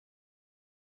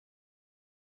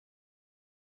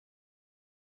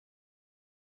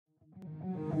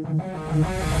Hey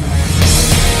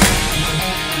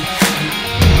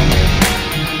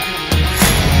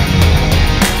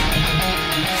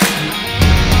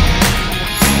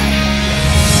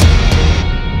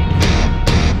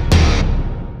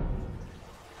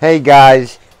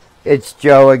guys, it's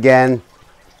Joe again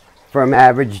from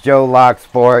Average Joe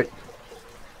Locksport.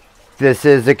 This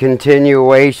is a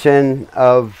continuation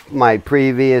of my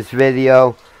previous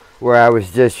video where I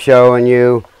was just showing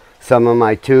you some of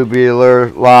my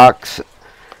tubular locks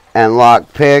and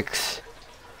lock picks.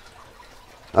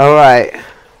 Alright,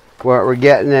 what we're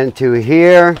getting into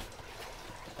here,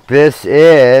 this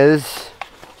is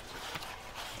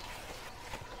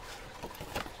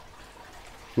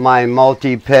my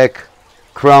multi-pick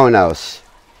Kronos.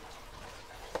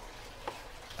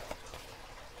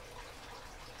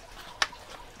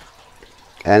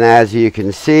 And as you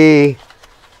can see,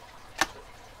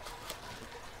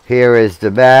 here is the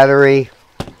battery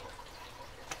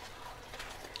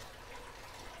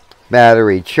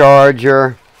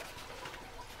charger,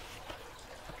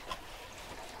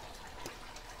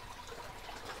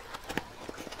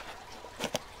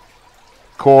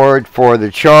 cord for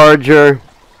the charger,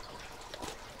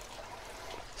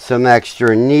 some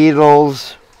extra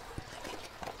needles,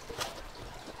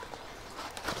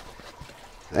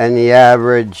 and the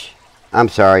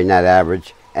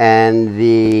and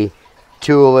the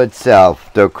tool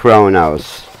itself, the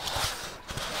Kronos.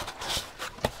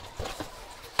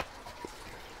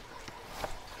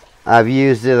 I've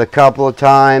used it a couple of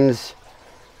times.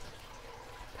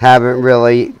 Haven't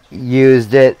really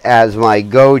used it as my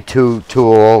go-to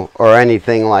tool or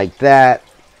anything like that.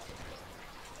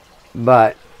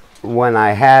 But when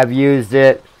I have used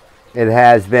it, it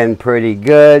has been pretty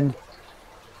good.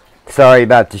 Sorry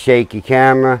about the shaky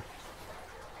camera.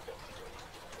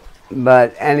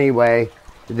 But anyway,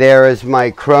 there is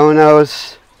my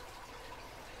Kronos.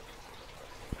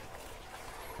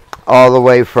 All the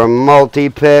way from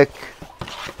multi-pick.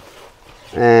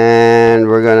 And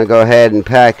we're going to go ahead and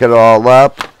pack it all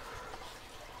up.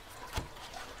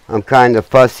 I'm kind of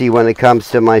fussy when it comes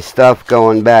to my stuff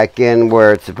going back in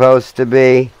where it's supposed to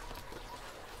be.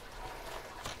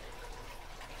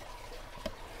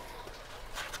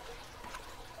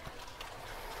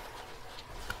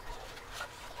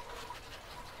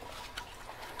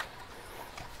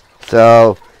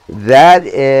 So that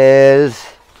is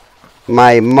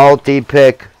my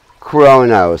multi-pick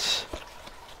Kronos.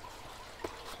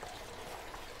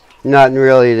 Nothing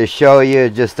really to show you,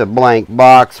 just a blank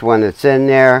box when it's in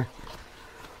there.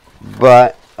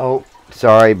 But, oh,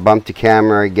 sorry, bumped the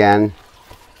camera again.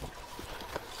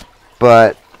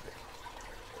 But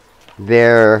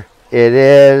there it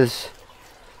is,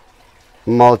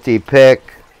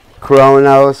 multi-pick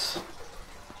Kronos.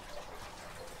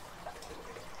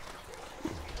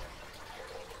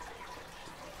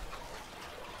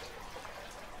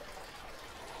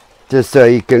 Just so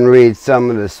you can read some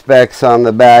of the specs on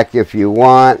the back if you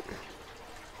want.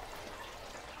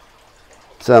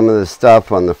 Some of the stuff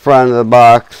on the front of the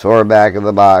box or back of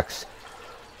the box.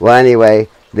 Well, anyway,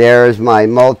 there's my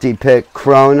multi-pick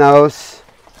Kronos.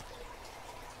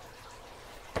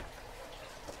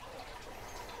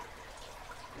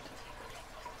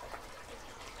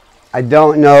 I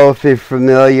don't know if you're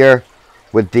familiar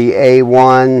with the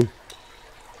A1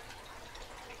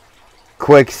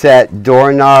 Kwikset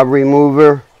doorknob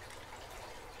remover.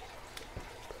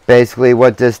 Basically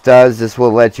what this does, this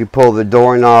will let you pull the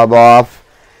doorknob off,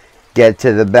 get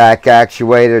to the back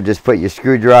actuator, just put your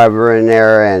screwdriver in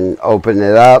there and open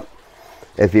it up.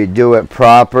 If you do it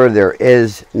proper, there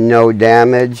is no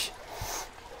damage.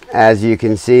 As you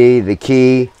can see, the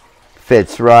key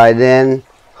fits right in,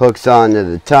 hooks onto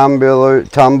the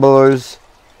tumblers.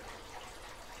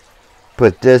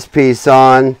 Put this piece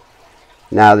on.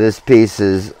 Now this piece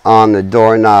is on the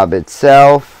doorknob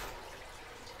itself.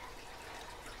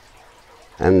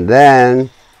 And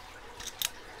then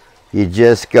you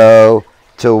just go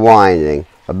to winding,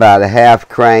 about a half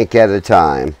crank at a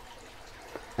time.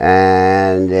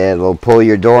 And it'll pull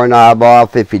your doorknob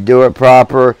off if you do it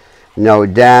proper. No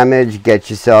damage. Get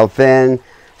yourself in,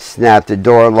 snap the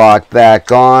door lock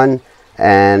back on,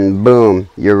 and boom,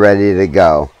 you're ready to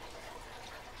go.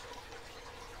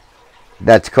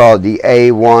 That's called the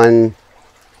A1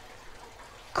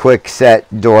 Kwikset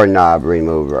doorknob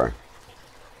remover.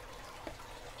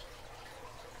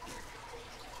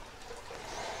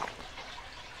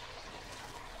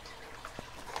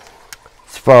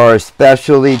 As far as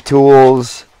specialty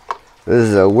tools, this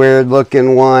is a weird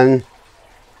looking one.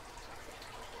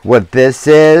 What this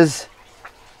is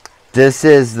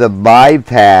the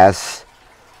bypass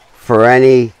for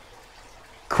any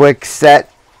Kwikset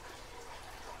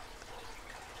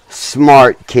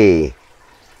Smart key.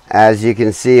 As you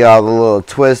can see, all the little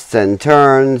twists and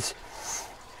turns.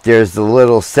 There's the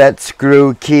little set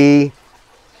screw key.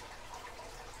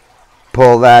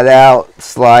 Pull that out,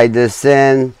 slide this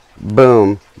in,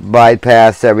 boom,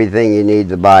 bypass everything you need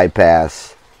to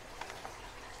bypass.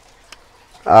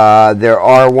 There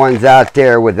are ones out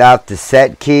there without the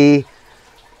set key,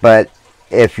 but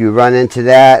if you run into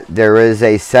that, there is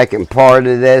a second part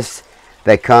of this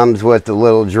that comes with the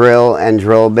little drill and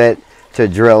drill bit to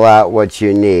drill out what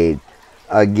you need.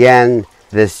 Again,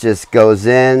 this just goes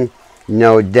in,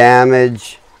 no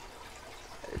damage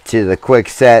to the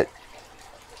Kwikset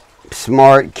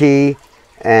Smart key,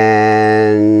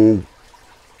 and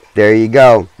there you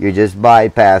go. You just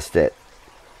bypassed it.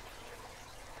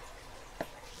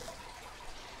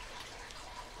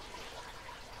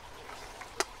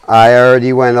 I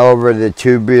already went over the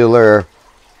tubular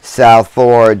South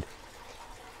Ford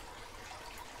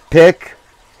pick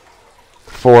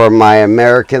for my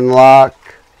American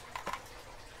lock,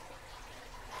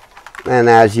 and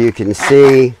as you can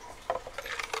see,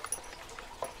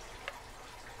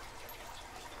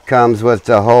 comes with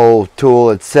the whole tool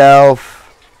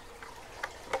itself.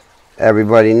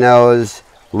 Everybody knows,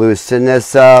 loosen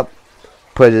this up,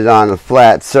 put it on a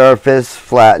flat surface,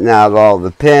 flatten out all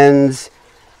the pins,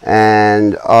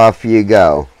 and off you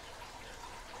go.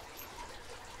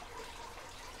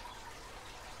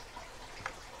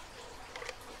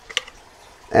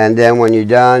 And then when you're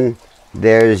done,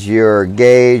 there's your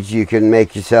gauge. You can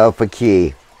make yourself a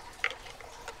key.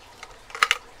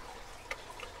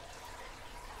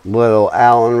 Little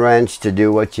Allen wrench to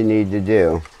do what you need to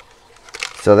do.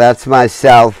 So that's my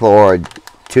South Ford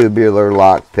tubular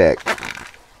lock pick.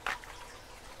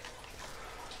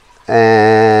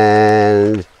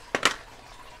 And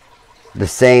the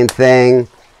same thing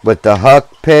with the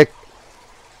Huck pick.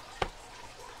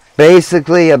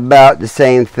 Basically about the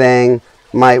same thing.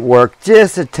 Might work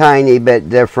just a tiny bit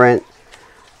different,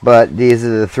 but these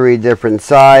are the 3 different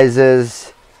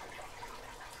sizes.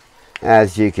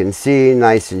 As you can see,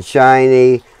 nice and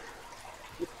shiny.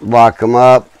 Lock them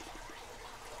up,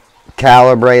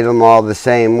 calibrate them all the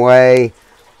same way,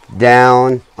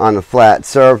 down on a flat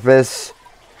surface.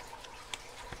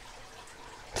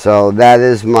 So that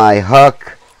is my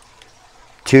Huck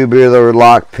tubular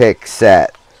lock pick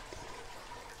set.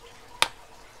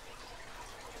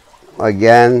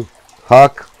 Again,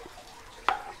 Huck.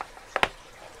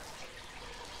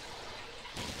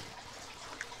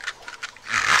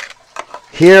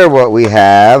 Here what we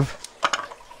have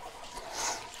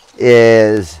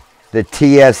is the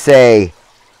TSA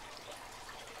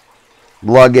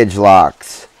luggage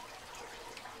locks.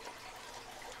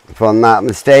 If I'm not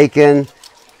mistaken,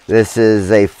 this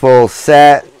is a full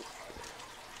set.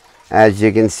 As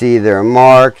you can see, they're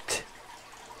marked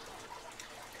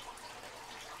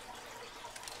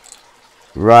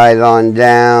right on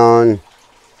down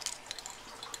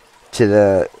to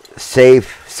the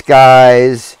Safe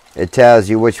Skies. It tells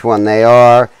you which one they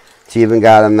are. It's even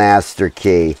got a master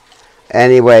key.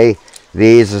 Anyway,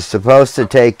 these are supposed to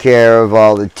take care of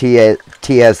all the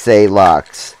TSA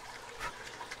locks.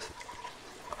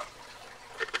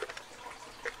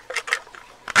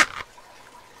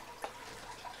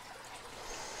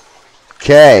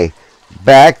 Okay,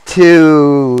 back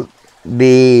to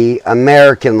the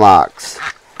American locks.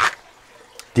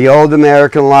 The old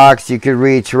American locks, you could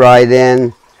reach right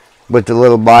in with the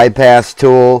little bypass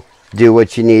tool, do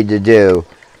what you need to do.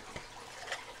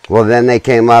 Well, then they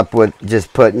came up with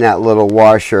just putting that little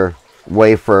washer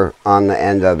wafer on the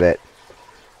end of it.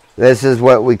 This is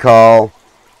what we call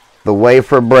the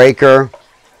wafer breaker.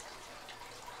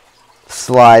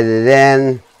 Slide it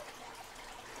in.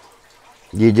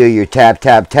 You do your tap,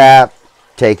 tap, tap.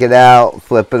 Take it out,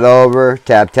 flip it over,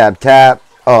 tap, tap, tap.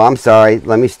 Oh, I'm sorry.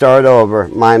 Let me start over.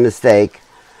 My mistake.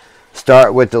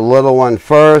 Start with the little one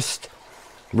first.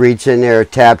 Reach in there,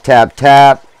 tap, tap,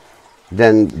 tap.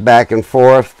 Then back and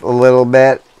forth a little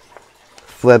bit.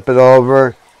 Flip it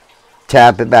over.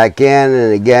 Tap it back in.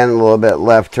 And again, a little bit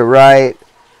left to right.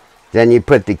 Then you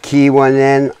put the key one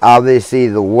in. Obviously,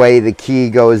 the way the key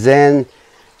goes in,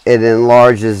 it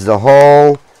enlarges the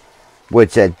hole.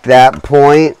 Which at that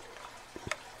point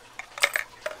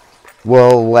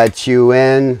will let you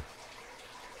in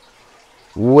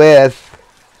with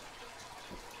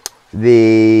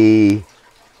the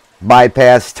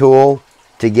bypass tool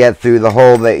to get through the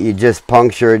hole that you just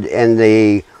punctured in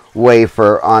the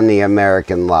wafer on the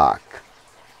American lock.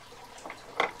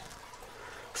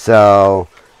 So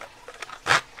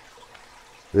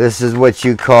this is what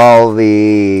you call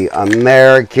the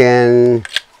American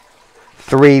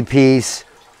 3-piece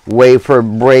wafer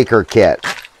breaker kit.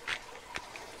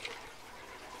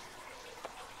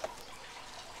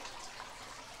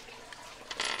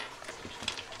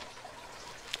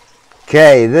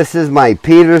 Okay, this is my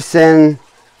Peterson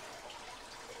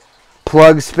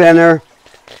plug spinner.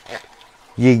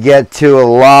 You get to a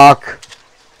lock.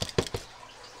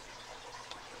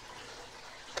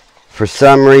 For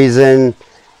some reason,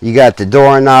 you got the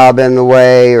doorknob in the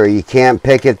way, or you can't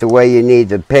pick it the way you need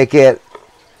to pick it.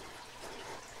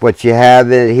 What you have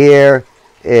in here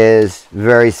is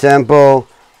very simple.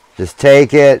 Just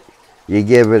take it, you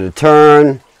give it a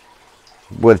turn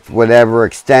with whatever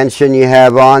extension you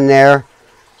have on there.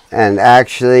 And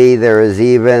actually, there is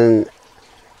even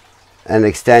an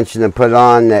extension to put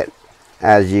on that,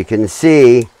 as you can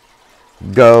see,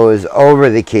 goes over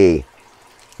the key.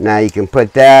 Now you can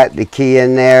put the key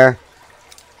in there,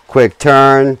 quick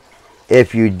turn.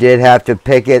 If you did have to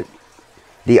pick it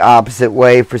the opposite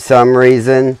way for some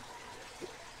reason,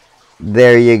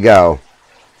 there you go.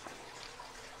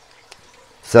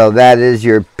 So that is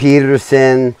your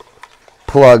Peterson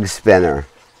plug spinner.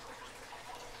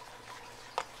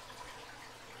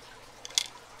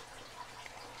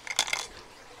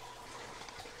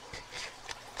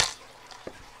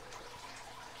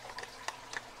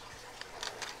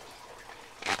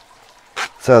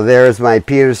 So there's my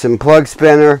Peterson plug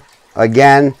spinner.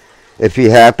 Again, if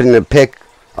you happen to pick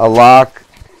a lock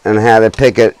and had to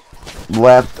pick it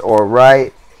left or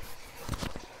right,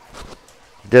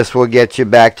 this will get you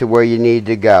back to where you need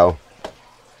to go.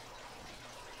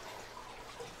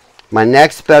 My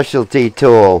next specialty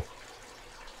tool,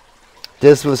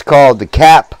 this was called the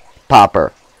cap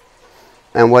popper.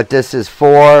 And what this is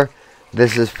for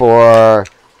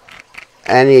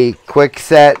any quick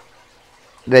set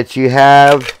that you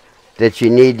have that you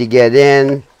need to get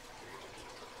in.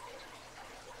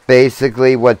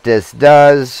 Basically what this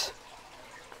does,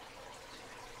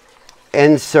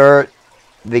 insert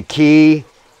the key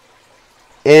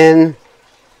in,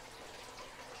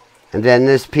 and then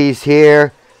this piece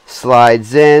here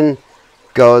slides in,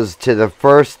 goes to the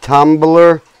first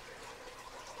tumbler.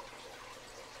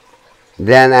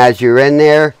 Then as you're in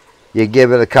there, you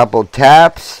give it a couple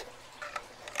taps.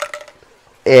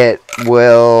 It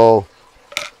will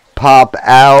pop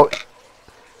out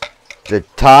the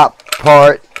top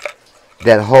part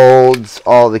that holds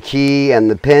all the key and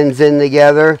the pins in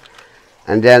together.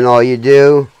 And then all you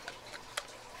do,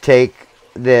 take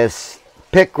this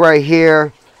pick right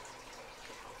here,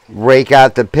 rake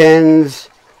out the pins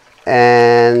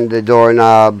and the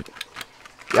doorknob,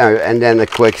 and then the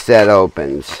quick set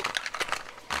opens.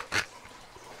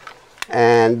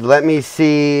 And let me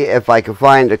see if I can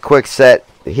find a quick set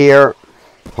here.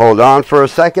 Hold on for a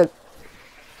second.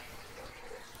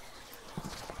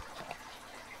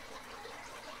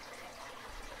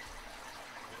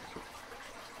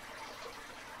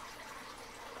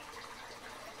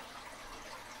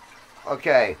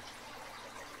 Okay,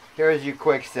 here's your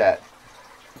quick set.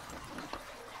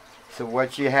 So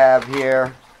what you have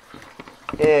here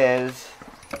is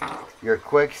your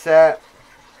quick set.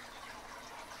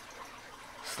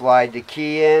 Slide the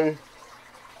key in.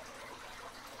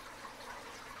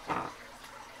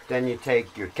 Then you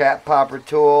take your cap popper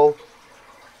tool,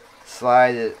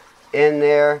 slide it in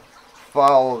there,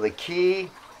 follow the key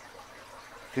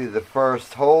through the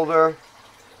first holder.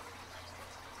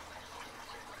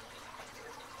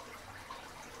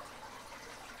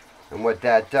 And what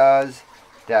that does,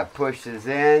 that pushes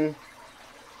in,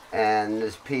 and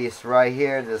this piece right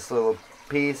here, this little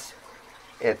piece,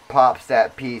 it pops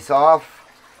that piece off.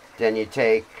 Then you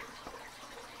take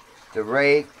the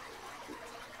rake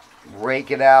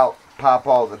it out, pop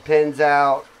all the pins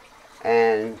out,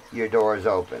 and your door is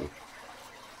open.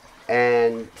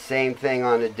 And same thing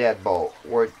on the deadbolt.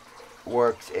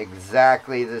 Works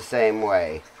exactly the same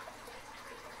way.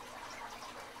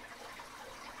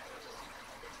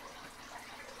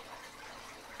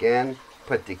 Again,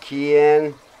 put the key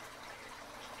in,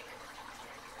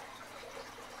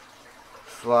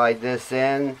 slide this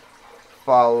in,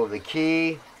 follow the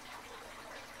key,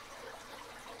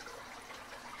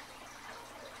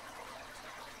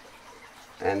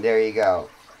 and there you go.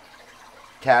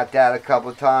 Tap that a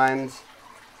couple times.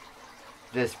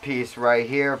 This piece right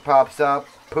here pops up,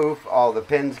 poof, all the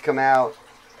pins come out,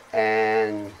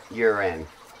 and you're in.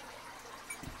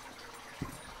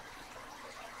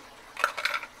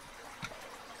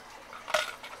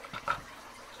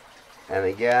 And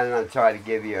again, I'll try to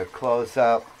give you a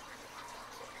close-up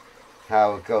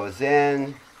how it goes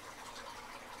in.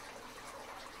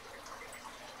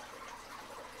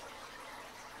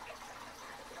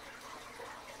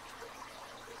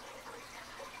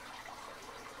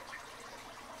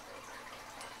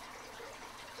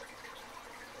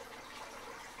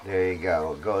 There you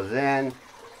go. It goes in,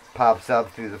 pops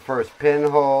up through the first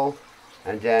pinhole,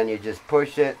 and then you just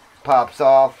push it, pops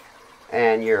off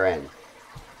and you're in.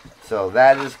 So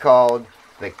that is called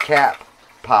the cap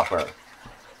popper.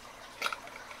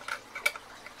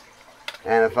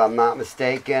 And if I'm not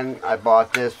mistaken, I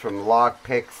bought this from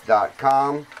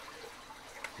lockpicks.com,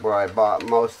 where I bought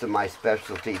most of my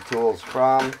specialty tools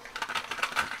from.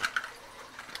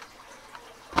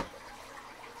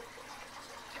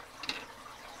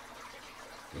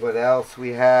 What else we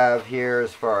have here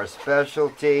as far as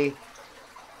specialty?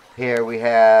 Here we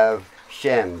have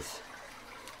shims.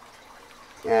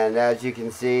 And as you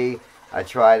can see, I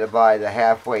try to buy the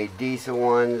halfway decent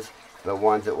ones, the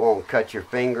ones that won't cut your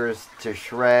fingers to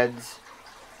shreds.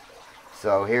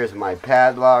 So here's my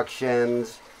padlock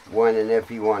shims, when and if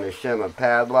you want to shim a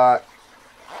padlock.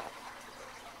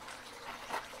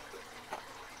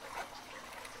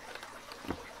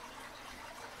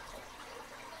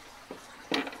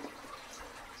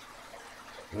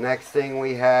 Next thing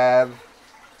we have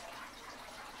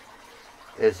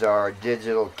is our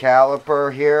digital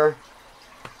caliper here.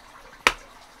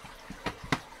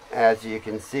 As you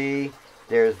can see,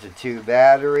 there's the 2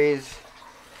 batteries,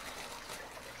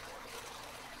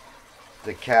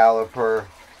 the caliper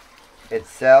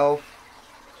itself,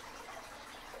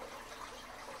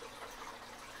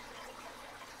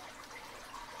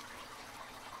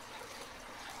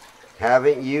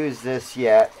 haven't used this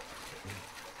yet,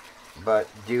 but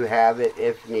do have it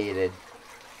if needed.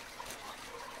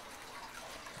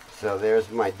 So there's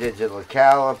my digital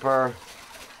caliper.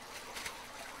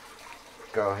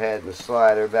 Go ahead and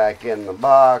slide her back in the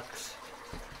box.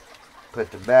 Put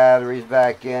the batteries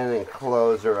back in and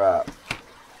close her up.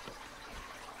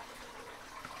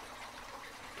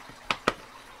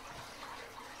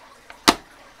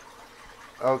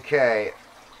 Okay.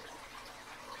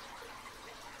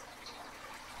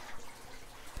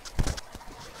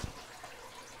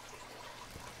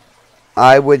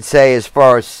 I would say as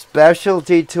far as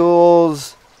specialty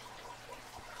tools,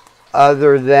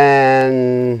 other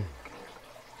than,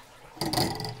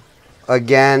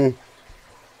 again,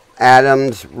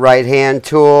 Adams right hand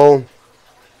tool,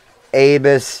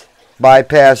 Abus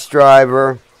bypass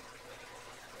driver,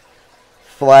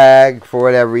 flag for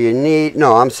whatever you need.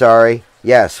 No, I'm sorry.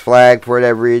 Yes, flag for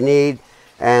whatever you need,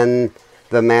 and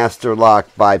the master lock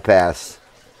bypass.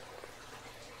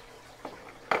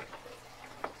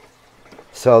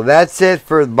 So that's it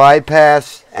for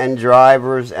bypass and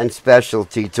drivers and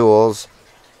specialty tools.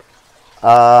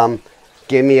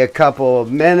 Give me a couple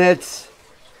of minutes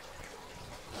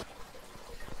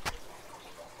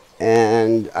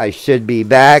and I should be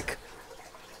back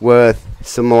with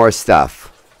some more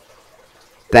stuff.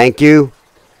 Thank you.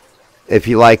 If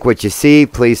you like what you see,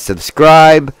 please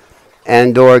subscribe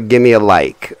and or give me a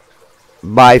like.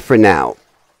 Bye for now.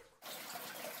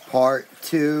 Part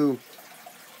 2.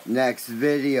 Next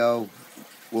video,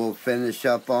 we'll finish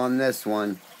up on this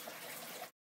one.